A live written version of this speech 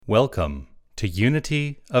Welcome to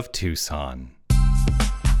Unity of Tucson.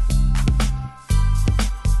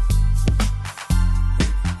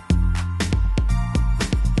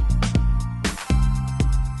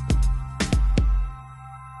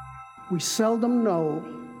 We seldom know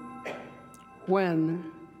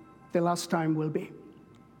when the last time will be.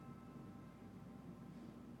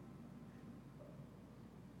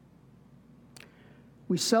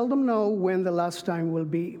 We seldom know when the last time will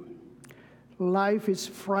be. Life is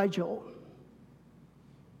fragile.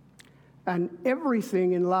 And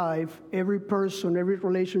everything in life, every person, every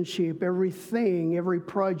relationship, everything, every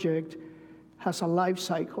project has a life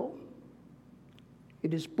cycle.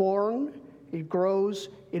 It is born, it grows,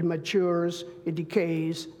 it matures, it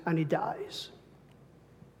decays, and it dies.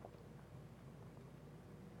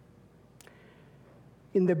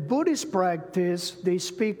 In the Buddhist practice, they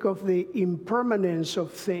speak of the impermanence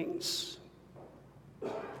of things.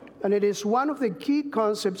 And it is one of the key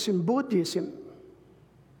concepts in Buddhism,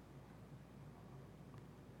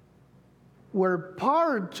 where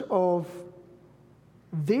part of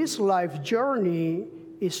this life journey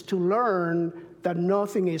is to learn that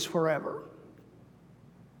nothing is forever.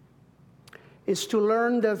 It's to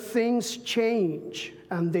learn that things change,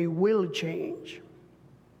 and they will change.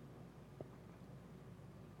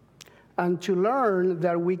 And to learn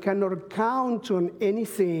that we cannot count on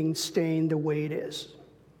anything staying the way it is.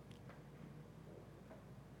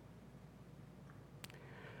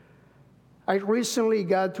 I recently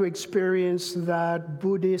got to experience that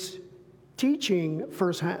Buddhist teaching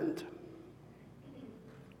firsthand.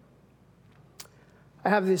 I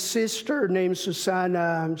have this sister named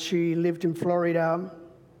Susanna. She lived in Florida.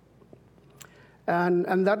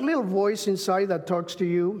 And that little voice inside that talks to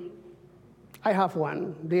you, I have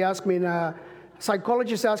one. They ask me,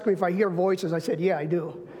 psychologists ask me if I hear voices. I said, yeah, I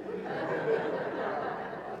do.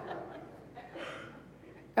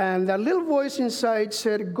 And that little voice inside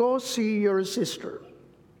said, go see your sister.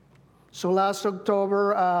 So last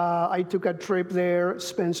October, I took a trip there,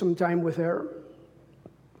 spent some time with her.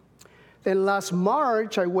 Then last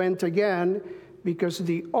March, I went again because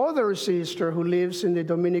the other sister who lives in the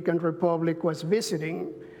Dominican Republic was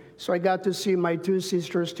visiting. So I got to see my two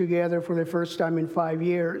sisters together for the first time in 5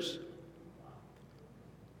 years.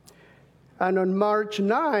 And on March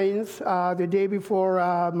 9th, the day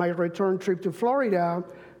before my return trip to Florida,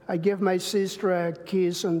 I gave my sister a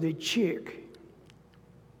kiss on the cheek.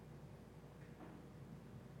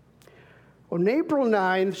 On April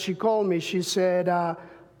 9th, she called me. She said,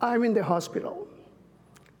 I'm in the hospital,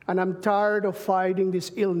 and I'm tired of fighting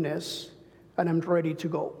this illness, and I'm ready to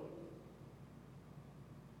go.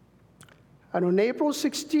 And on April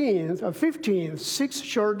 15th, 6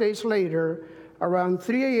 short days later, around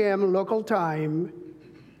 3 a.m. local time,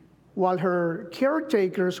 while her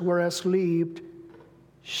caretakers were asleep,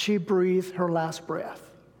 she breathed her last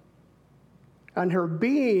breath. And her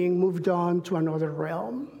being moved on to another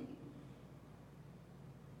realm.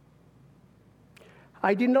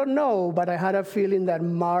 I did not know, but I had a feeling that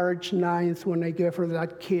March 9th, when I gave her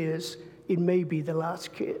that kiss, it may be the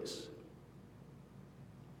last kiss.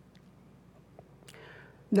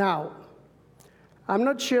 Now, I'm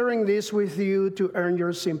not sharing this with you to earn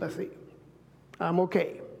your sympathy. I'm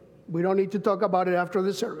okay. We don't need to talk about it after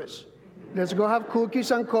the service. Let's go have cookies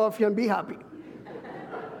and coffee and be happy.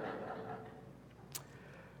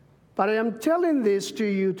 But I am telling this to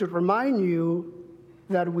you to remind you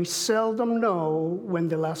that we seldom know when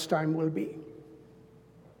the last time will be.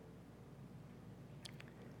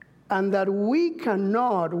 And that we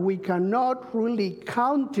cannot really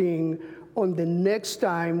counting on the next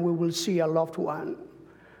time we will see a loved one,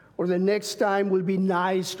 or the next time we'll be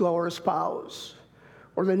nice to our spouse,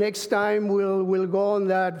 or the next time we'll go on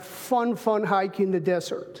that fun hike in the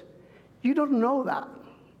desert. You don't know that.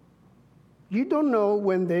 You don't know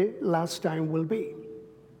when the last time will be.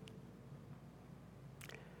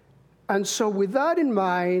 And so with that in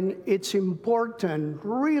mind, it's important,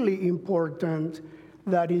 really important,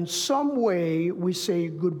 that in some way we say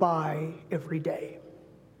goodbye every day.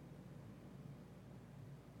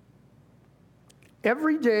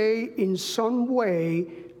 Every day, in some way,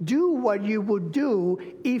 do what you would do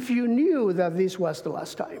if you knew that this was the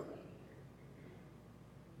last time.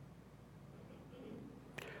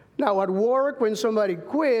 Now, at work, when somebody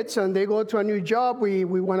quits and they go to a new job, we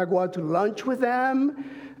want to go out to lunch with them,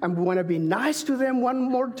 and we want to be nice to them one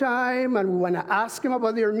more time, and we want to ask them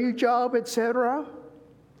about their new job, etc.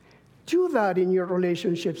 Do that in your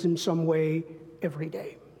relationships in some way every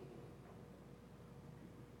day.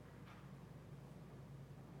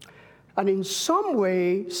 And in some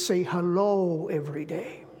way, say hello every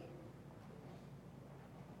day.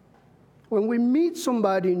 When we meet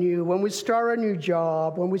somebody new, when we start a new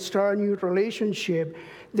job, when we start a new relationship,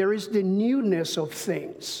 there is the newness of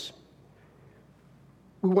things.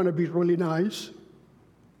 We want to be really nice.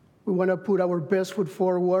 We want to put our best foot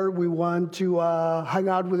forward. We want to hang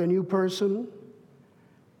out with a new person.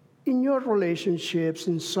 In your relationships,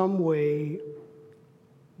 in some way,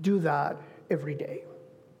 do that every day.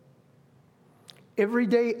 Every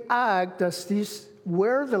day act as this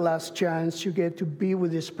were the last chance you get to be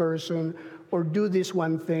with this person or do this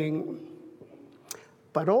one thing.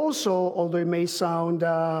 But also, although it may sound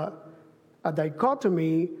a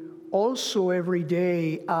dichotomy, also every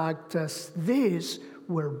day act as this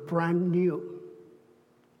were brand new.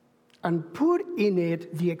 And put in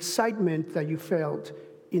it the excitement that you felt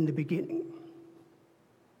in the beginning.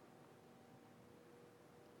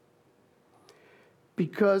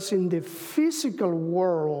 Because in the physical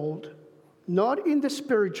world, not in the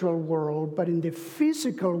spiritual world, but in the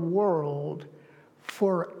physical world,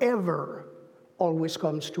 forever always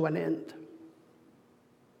comes to an end.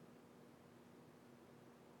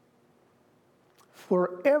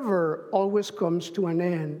 Forever always comes to an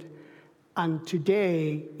end, and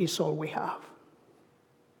today is all we have.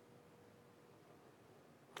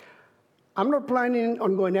 I'm not planning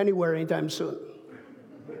on going anywhere anytime soon.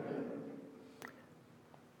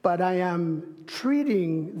 But I am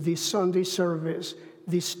treating this Sunday service,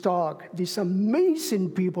 this talk, these amazing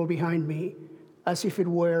people behind me, as if it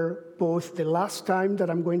were both the last time that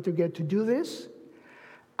I'm going to get to do this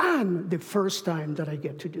and the first time that I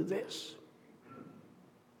get to do this.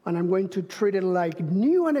 And I'm going to treat it like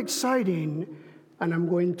new and exciting, and I'm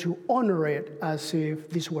going to honor it as if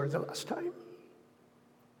this were the last time.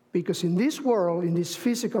 Because in this world, in this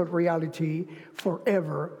physical reality,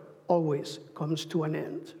 forever always comes to an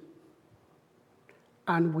end.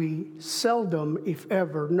 And we seldom, if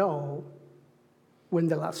ever, know when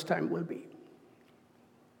the last time will be.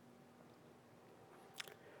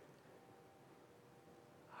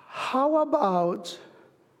 How about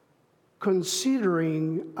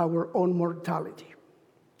considering our own mortality?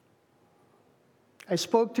 I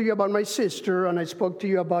spoke to you about my sister, and I spoke to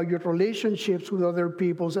you about your relationships with other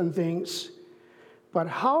peoples and things. But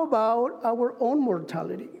how about our own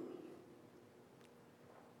mortality?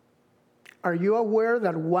 Are you aware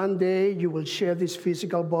that one day you will shed this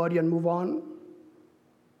physical body and move on?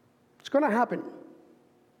 It's going to happen.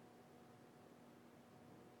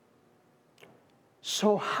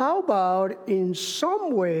 So how about in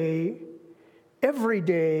some way, every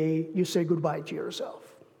day you say goodbye to yourself?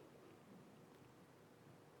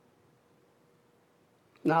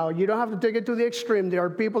 Now, you don't have to take it to the extreme. There are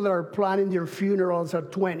people that are planning their funerals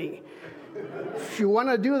at 20. If you want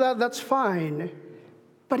to do that, that's fine.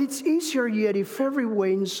 But it's easier yet if every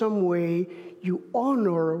way, in some way, you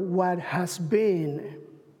honor what has been.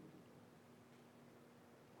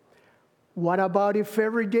 What about if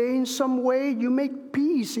every day, in some way, you make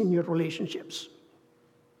peace in your relationships?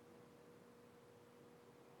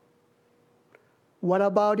 What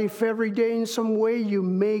about if every day, in some way, you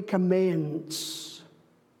make amends?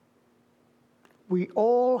 We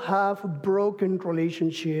all have broken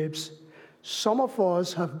relationships. Some of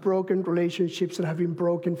us have broken relationships that have been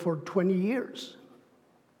broken for 20 years.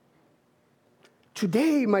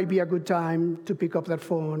 Today might be a good time to pick up that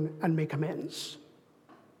phone and make amends.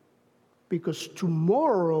 Because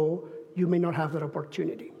tomorrow, you may not have that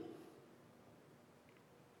opportunity.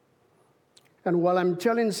 And while I'm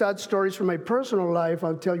telling sad stories from my personal life,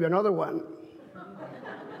 I'll tell you another one.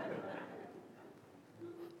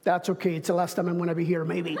 That's okay. It's the last time I'm going to be here,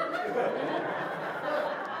 maybe.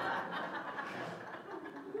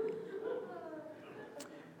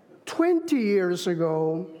 20 years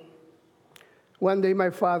ago, one day my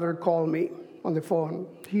father called me on the phone.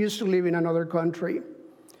 He used to live in another country.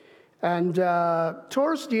 And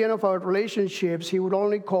towards the end of our relationships, he would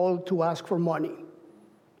only call to ask for money.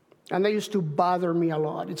 And that used to bother me a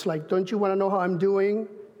lot. It's like, don't you want to know how I'm doing?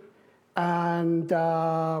 And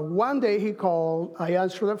one day he called, I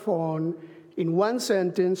answered the phone. In one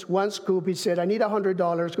sentence, one scoop, he said, I need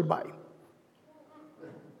 $100, goodbye.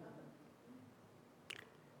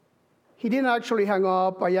 He didn't actually hang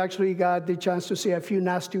up. I actually got the chance to say a few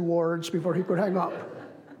nasty words before he could hang up.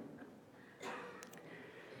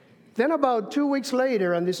 Then about 2 weeks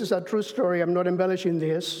later, and this is a true story, I'm not embellishing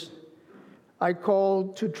this, I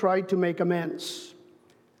called to try to make amends.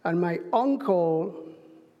 And my uncle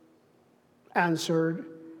answered,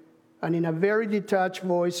 and in a very detached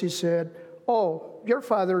voice, he said, oh, your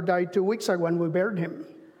father died 2 weeks ago when we buried him.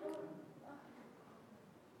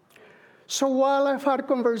 So while I've had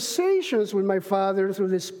conversations with my father through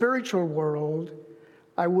the spiritual world,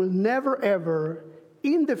 I will never, ever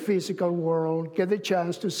in the physical world get the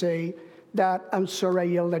chance to say that I'm sorry I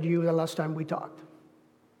yelled at you the last time we talked.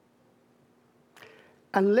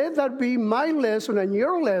 And let that be my lesson and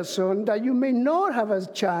your lesson, that you may not have a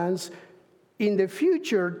chance in the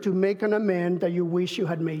future to make an amend that you wish you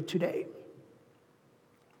had made today.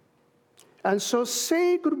 And so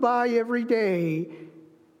say goodbye every day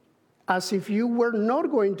as if you were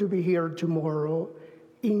not going to be here tomorrow,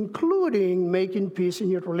 including making peace in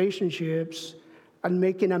your relationships and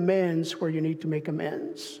making amends where you need to make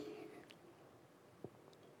amends.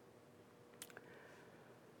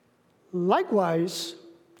 Likewise,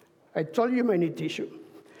 I told you my need tissue.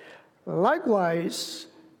 Likewise,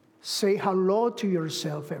 say hello to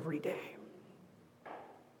yourself every day.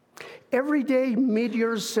 Every day, meet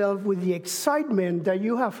yourself with the excitement that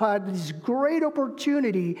you have had this great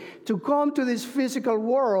opportunity to come to this physical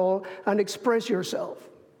world and express yourself.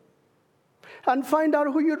 And find out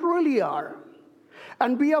who you really are.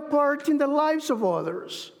 And be a part in the lives of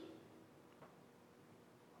others.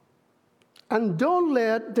 And don't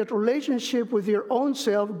let the relationship with your own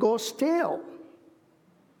self go stale.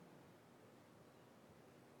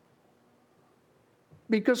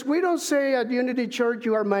 Because we don't say at Unity Church,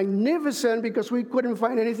 you are magnificent, because we couldn't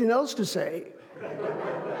find anything else to say.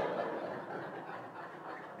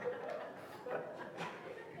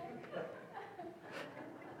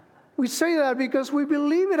 We say that because we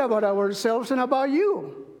believe it about ourselves and about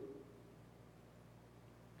you.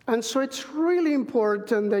 And so it's really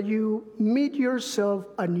important that you meet yourself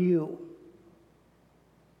anew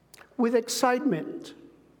with excitement,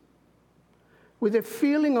 with a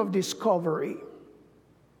feeling of discovery,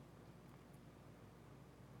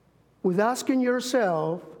 with asking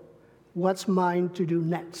yourself, what's mine to do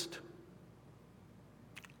next?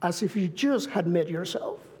 As if you just had met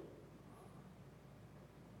yourself.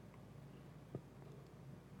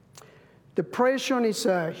 Depression is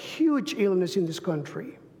a huge illness in this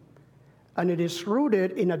country, and it is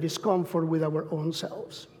rooted in a discomfort with our own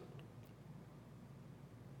selves.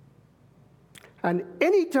 And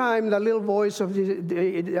anytime the little voice of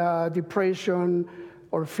depression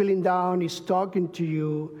or feeling down is talking to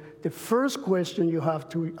you, the first question you have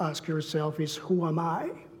to ask yourself is, who am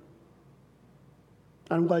I?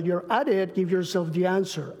 And while you're at it, give yourself the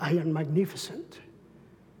answer, I am magnificent.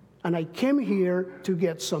 And I came here to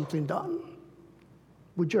get something done.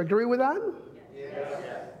 Would you agree with that? Yes.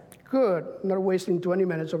 Good. Not wasting 20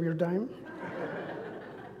 minutes of your time.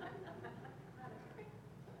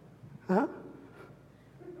 Huh?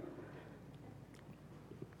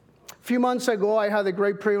 A few months ago, I had the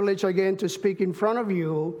great privilege again to speak in front of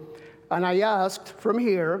you, and I asked from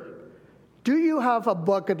here, do you have a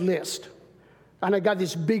bucket list? And I got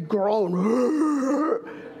this big groan.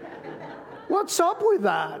 What's up with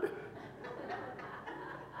that?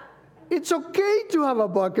 It's okay to have a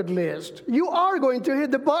bucket list. You are going to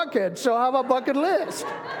hit the bucket, so have a bucket list.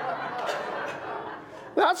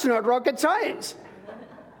 That's not rocket science.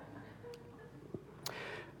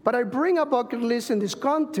 But I bring a bucket list in this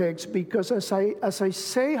context because as I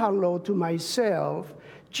say hello to myself,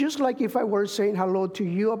 just like if I were saying hello to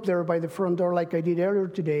you up there by the front door like I did earlier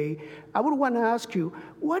today, I would want to ask you,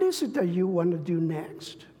 what is it that you want to do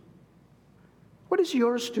next? What is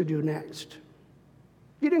yours to do next?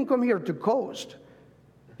 You didn't come here to coast.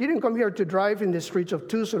 You didn't come here to drive in the streets of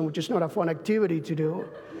Tucson, which is not a fun activity to do.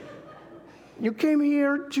 You came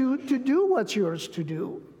here to do what's yours to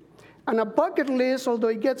do. And a bucket list, although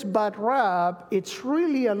it gets bad rap, it's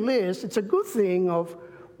really a list. It's a good thing of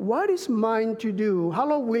what is mine to do.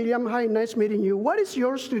 Hello, William. Hi, nice meeting you. What is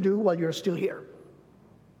yours to do while you're still here?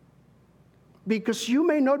 Because you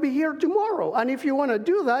may not be here tomorrow. And if you want to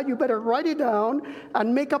do that, you better write it down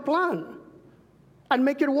and make a plan and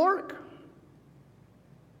make it work.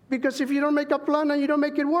 Because if you don't make a plan and you don't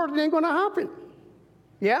make it work, it ain't going to happen.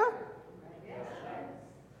 Yeah?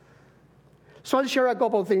 So I'll share a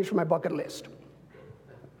couple of things from my bucket list.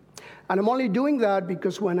 And I'm only doing that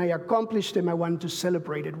because when I accomplish them, I want to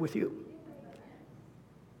celebrate it with you.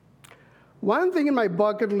 One thing in my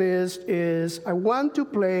bucket list is I want to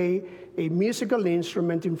play a musical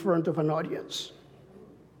instrument in front of an audience.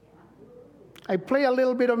 I play a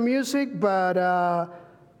little bit of music, but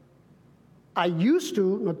I used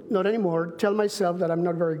to, not anymore, tell myself that I'm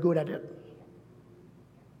not very good at it.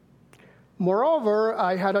 Moreover,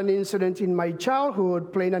 I had an incident in my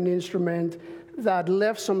childhood playing an instrument that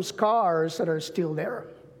left some scars that are still there.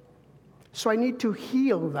 So I need to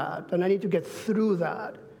heal that, and I need to get through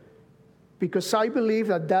that. Because I believe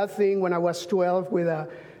that thing when I was 12 with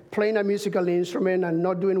playing a musical instrument and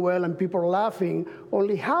not doing well and people laughing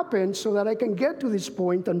only happened so that I can get to this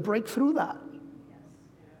point and break through that.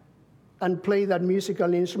 and play that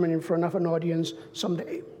musical instrument in front of an audience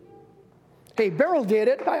someday. Hey, Beryl did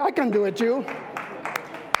it. I can do it too.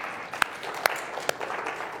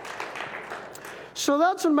 So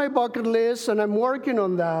that's on my bucket list, and I'm working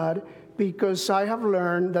on that because I have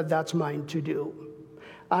learned that that's mine to do.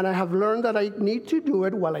 And I have learned that I need to do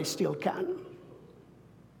it while I still can.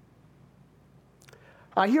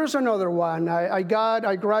 Here's another one. I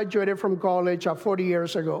graduated from college 40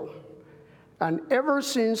 years ago. And ever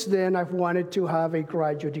since then, I've wanted to have a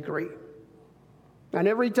graduate degree. And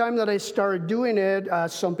every time that I started doing it,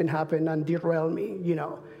 something happened and derailed me,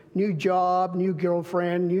 New job, new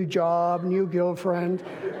girlfriend, new job, new girlfriend.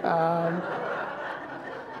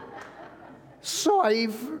 So I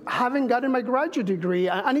haven't gotten my graduate degree,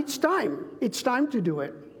 and it's time. It's time to do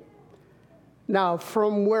it. Now,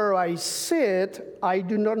 from where I sit, I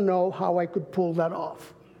do not know how I could pull that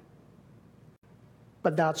off.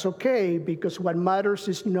 But that's okay, because what matters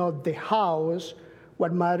is not the hows.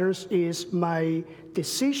 What matters is my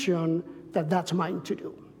decision that that's mine to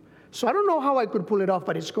do. So I don't know how I could pull it off,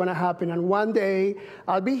 but it's going to happen. And one day,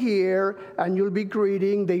 I'll be here, and you'll be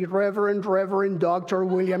greeting the Reverend Dr.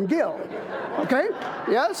 William Gill. Okay?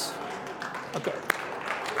 Yes? Okay.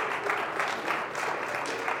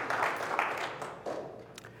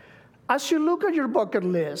 As you look at your bucket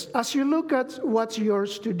list, as you look at what's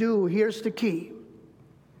yours to do, here's the key.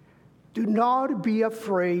 Do not be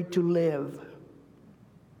afraid to live.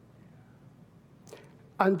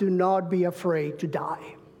 And do not be afraid to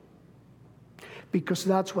die. Because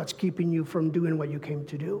that's what's keeping you from doing what you came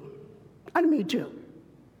to do. And me too.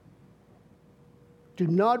 Do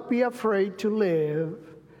not be afraid to live,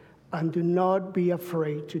 and do not be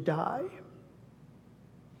afraid to die.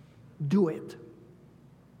 Do it.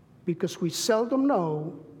 Because we seldom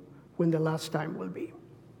know when the last time will be.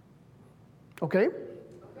 Okay?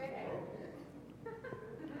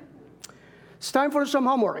 It's time for some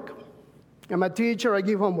homework. I'm a teacher, I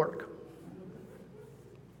give homework.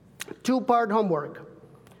 2-part homework.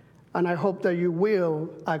 And I hope that you will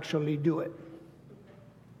actually do it.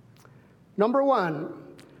 Number 1,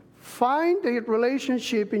 find a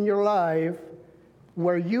relationship in your life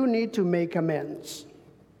where you need to make amends.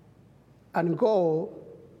 And go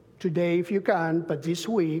today if you can, but this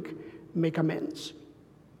week, make amends.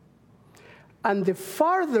 And the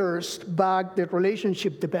farthest back the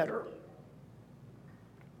relationship, the better.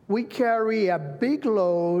 We carry a big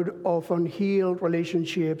load of unhealed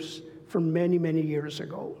relationships from many, many years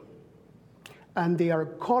ago. And they are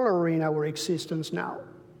coloring our existence now.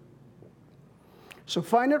 So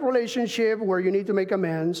find a relationship where you need to make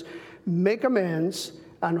amends,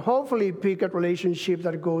 and hopefully pick a relationship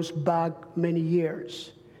that goes back many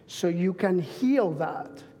years so you can heal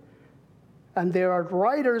that. And there are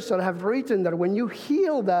writers that have written that when you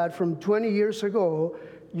heal that from 20 years ago,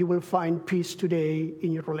 you will find peace today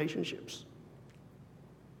in your relationships.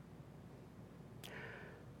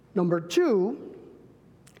 Number 2,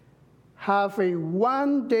 have a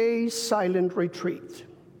 1-day silent retreat.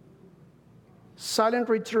 Silent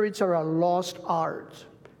retreats are a lost art,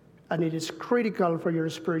 and it is critical for your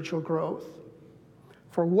spiritual growth.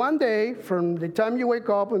 For 1 day, from the time you wake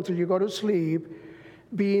up until you go to sleep,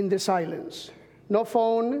 be in the silence. No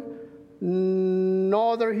phone,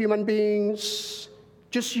 no other human beings,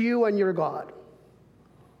 just you and your God.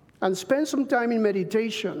 And spend some time in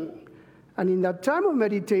meditation. And in that time of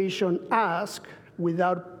meditation, ask,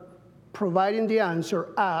 without providing the answer,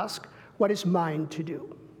 ask, what is mine to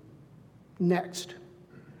do next?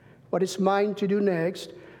 What is mine to do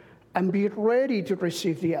next? And be ready to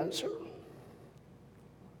receive the answer.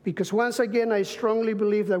 Because once again, I strongly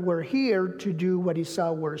believe that we're here to do what is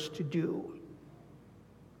ours to do.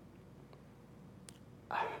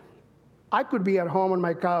 I could be at home on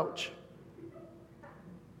my couch,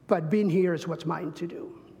 but being here is what's mine to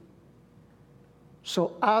do.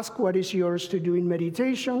 So ask what is yours to do in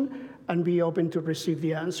meditation and be open to receive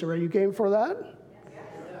the answer. Are you game for that?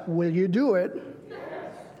 Yes. Will you do it? Yes.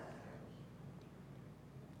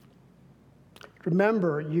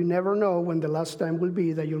 Remember, you never know when the last time will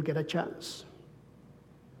be that you'll get a chance.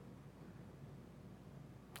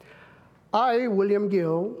 I, William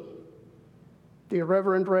Gill, the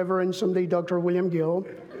Reverend, someday Dr. William Gill,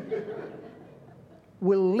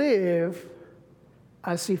 will live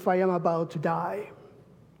as if I am about to die.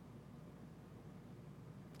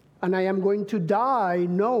 And I am going to die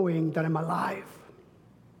knowing that I'm alive.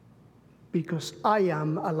 Because I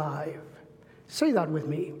am alive. Say that with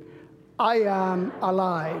me. I am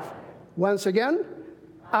alive. Once again,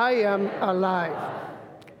 I am alive.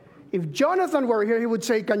 If Jonathan were here, he would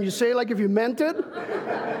say, can you say like if you meant it?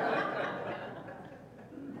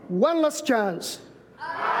 One last chance.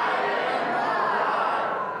 I am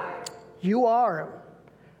You are,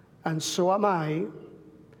 and so am I,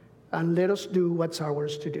 and let us do what's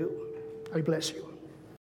ours to do. I bless you.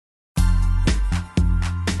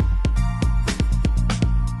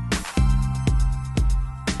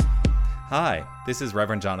 Hi, this is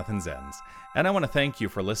Reverend Jonathan Zenz, and I want to thank you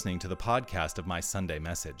for listening to the podcast of my Sunday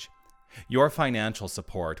message. Your financial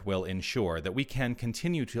support will ensure that we can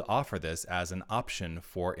continue to offer this as an option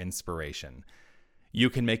for inspiration. You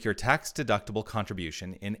can make your tax-deductible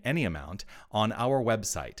contribution in any amount on our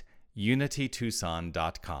website,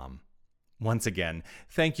 unitytucson.com. Once again,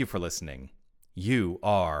 thank you for listening. You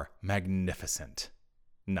are magnificent.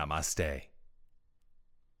 Namaste.